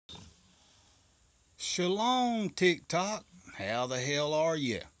Shalom, TikTok. How the hell are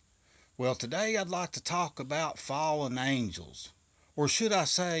you? Well, today I'd like to talk about fallen angels, or should I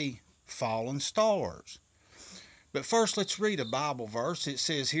say, fallen stars. But first, let's read a Bible verse. It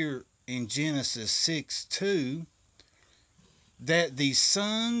says here in Genesis 6:2 that the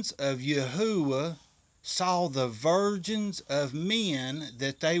sons of Yahuwah saw the virgins of men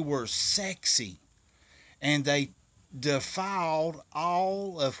that they were sexy, and they defiled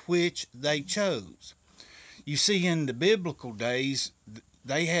all of which they chose. You see, in the biblical days,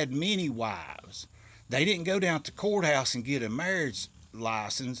 they had many wives. They didn't go down to the courthouse and get a marriage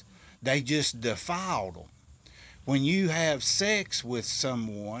license. They just defiled them. When you have sex with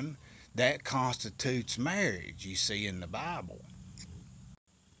someone, that constitutes marriage, you see in the Bible.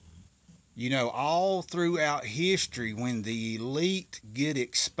 You know, all throughout history, when the elite get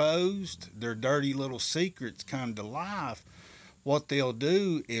exposed, their dirty little secrets come to life, what they'll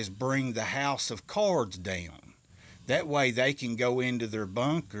do is bring the house of cards down. That way they can go into their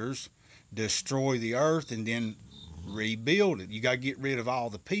bunkers, destroy the earth, and then rebuild it. You got to get rid of all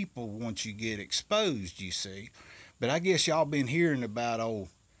the people once you get exposed, you see. But I guess y'all been hearing about old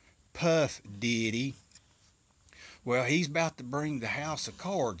Puff Diddy. Well, he's about to bring the house of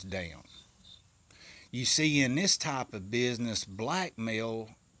cards down. You see, in this type of business,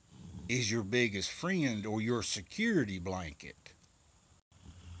 blackmail is your biggest friend or your security blanket.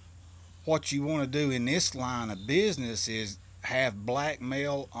 What you want to do in this line of business is have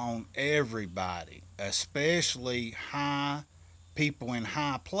blackmail on everybody, especially people in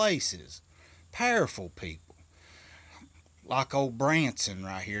high places, powerful people. Like old Branson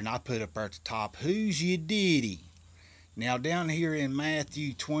right here, and I put up there at the top, who's your Diddy? Now down here in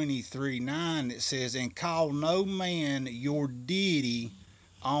Matthew 23:9 it says, and call no man your Diddy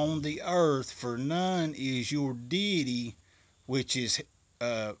on the earth, for none is your Diddy which is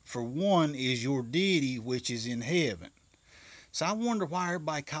for one is your Diddy which is in heaven. So I wonder why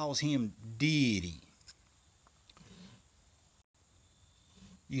everybody calls him Diddy.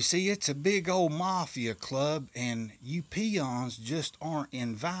 You see, it's a big old mafia club, and you peons just aren't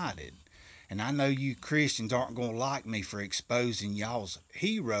invited. And I know you Christians aren't going to like me for exposing y'all's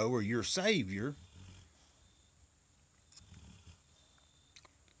hero or your savior.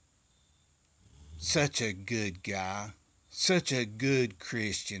 Such a good guy. Such a good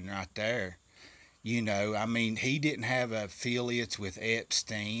Christian right there. You know, I mean, he didn't have affiliates with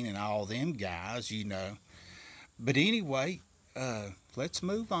Epstein and all them guys, you know. But anyway, let's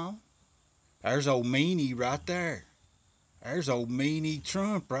move on. There's old Meanie right there. There's old Meanie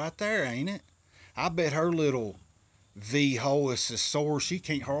Trump right there, ain't it? I bet her little V-hole is so sore she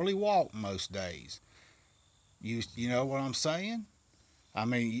can't hardly walk most days. You know what I'm saying? I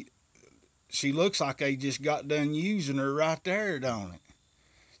mean, she looks like they just got done using her right there, don't it?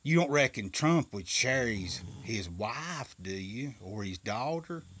 You don't reckon Trump would share his wife, do you? Or his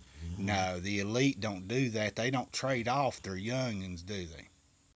daughter? No, the elite don't do that. They don't trade off their youngins, do they?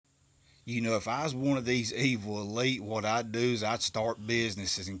 You know, if I was one of these evil elite, what I'd do is I'd start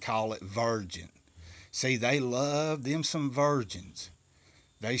businesses and call it Virgin. See, they love them some virgins.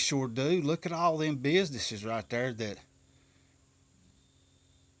 They sure do. Look at all them businesses right there that,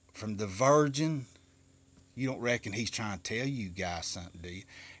 from the Virgin, you don't reckon he's trying to tell you guys something, do you?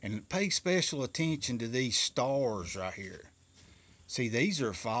 And pay special attention to these stars right here. See, these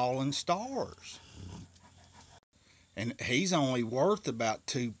are fallen stars. And he's only worth about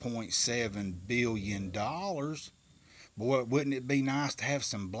 $2.7 billion. Boy, wouldn't it be nice to have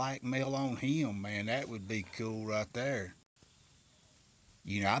some blackmail on him, man? That would be cool right there.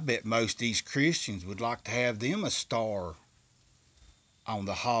 You know, I bet most of these Christians would like to have them a star on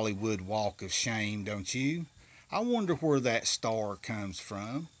the Hollywood Walk of Shame, don't you? I wonder where that star comes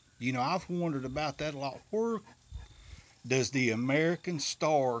from. You know, I've wondered about that a lot. Where does the American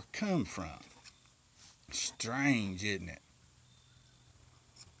star come from? Strange, isn't it?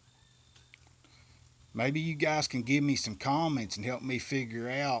 Maybe you guys can give me some comments and help me figure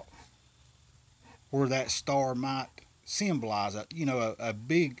out where that star might symbolize. A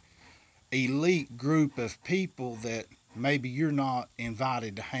big elite group of people that maybe you're not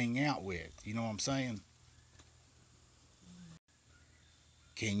invited to hang out with. You know what I'm saying?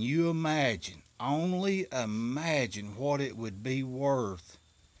 Can you imagine, only imagine what it would be worth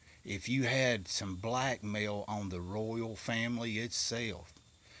if you had some blackmail on the royal family itself?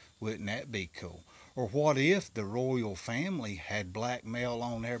 Wouldn't that be cool? Or what if the royal family had blackmail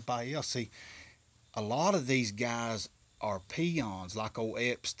on everybody else? See, a lot of these guys are peons, like old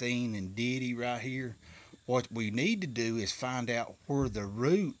Epstein and Diddy right here. What we need to do is find out where the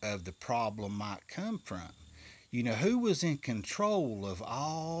root of the problem might come from. You know, who was in control of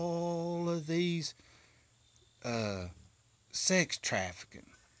all of these uh, sex trafficking.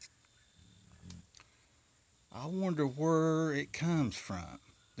 I wonder where it comes from.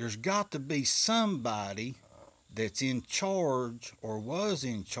 There's got to be somebody that's in charge or was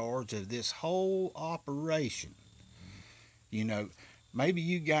in charge of this whole operation. You know, maybe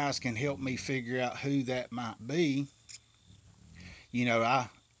you guys can help me figure out who that might be. You know,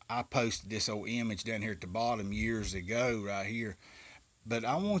 I posted this old image down here at the bottom years ago, right here. But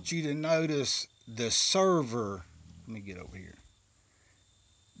I want you to notice the server. Let me get over here.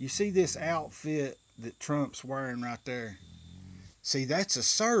 You see this outfit that Trump's wearing right there? See, that's a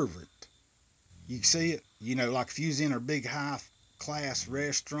servant. You see it? You know, like if you was in a big high class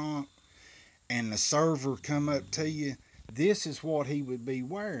restaurant and the server come up to you, this is what he would be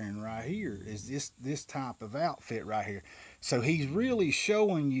wearing right here, is this type of outfit right here. So he's really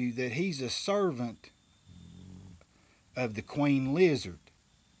showing you that he's a servant of the Queen Lizard.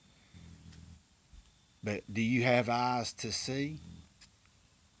 But do you have eyes to see?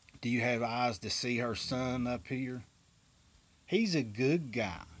 Do you have eyes to see her son up here? He's a good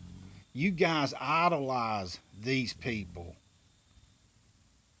guy. You guys idolize these people.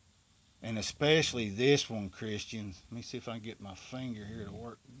 And especially this one, Christians. Let me see if I can get my finger here to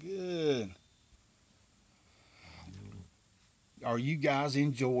work good. Are you guys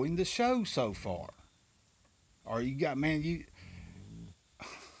enjoying the show so far? Are you got, man, you...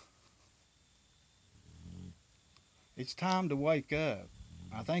 It's time to wake up.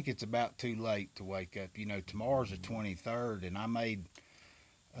 I think it's about too late to wake up. You know, tomorrow's the 23rd, and I made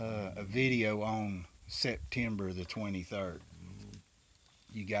a video on September the 23rd.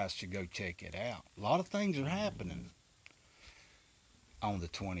 You guys should go check it out. A lot of things are happening on the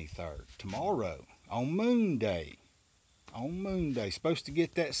 23rd. Tomorrow, on Moon Day. On Moon Day. Supposed to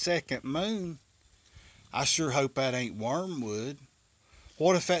get that second moon. I sure hope that ain't wormwood.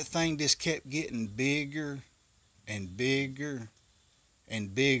 What if that thing just kept getting bigger and bigger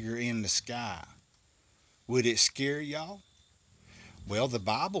and bigger in the sky? Would it scare y'all? Well, the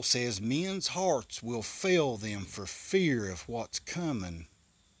Bible says men's hearts will fail them for fear of what's coming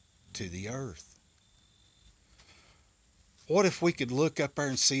to the earth. What if we could look up there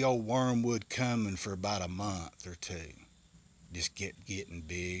and see old wormwood coming for about a month or two? Just getting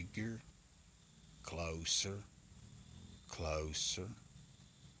bigger, closer, closer,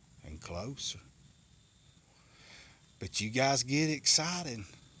 and closer. But you guys get excited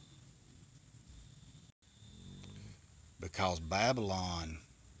because Babylon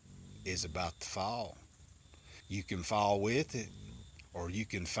is about to fall. You can fall with it, or you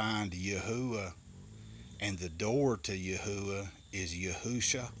can find Yahuwah, and the door to Yahuwah is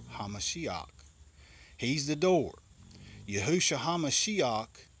Yahushua HaMashiach. He's the door. Yahushua HaMashiach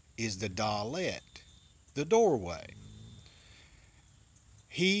is the Dalet, the doorway.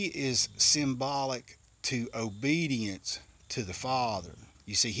 He is symbolic to obedience to the Father.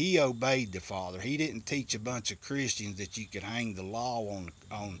 You see, he obeyed the Father. He didn't teach a bunch of Christians that you could hang the law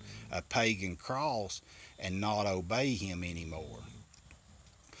on a pagan cross and not obey him anymore.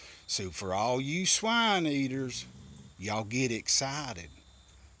 So for all you swine eaters, y'all get excited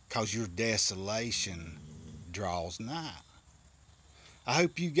because your desolation draws nigh. I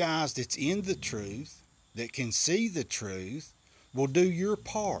hope you guys that's in the truth, that can see the truth, will do your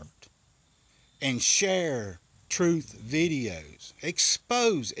part and share truth videos.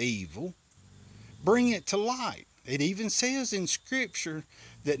 Expose evil. Bring it to light. It even says in Scripture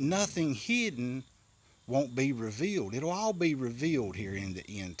that nothing hidden won't be revealed. It'll all be revealed here in the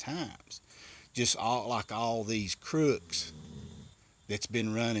end times. Just like all these crooks that's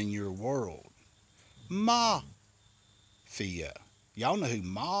been running your world. Mafia. Y'all know who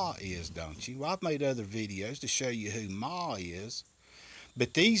Ma is, don't you? Well, I've made other videos to show you who Ma is.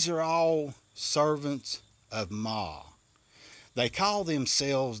 But these are all servants of Ma. They call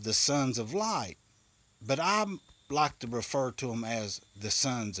themselves the sons of light. But I like to refer to them as the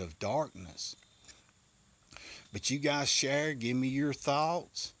sons of darkness. But you guys share, give me your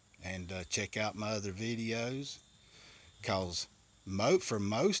thoughts, and check out my other videos. Because for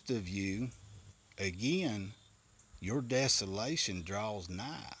most of you, again, your desolation draws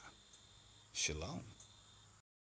nigh. Shalom.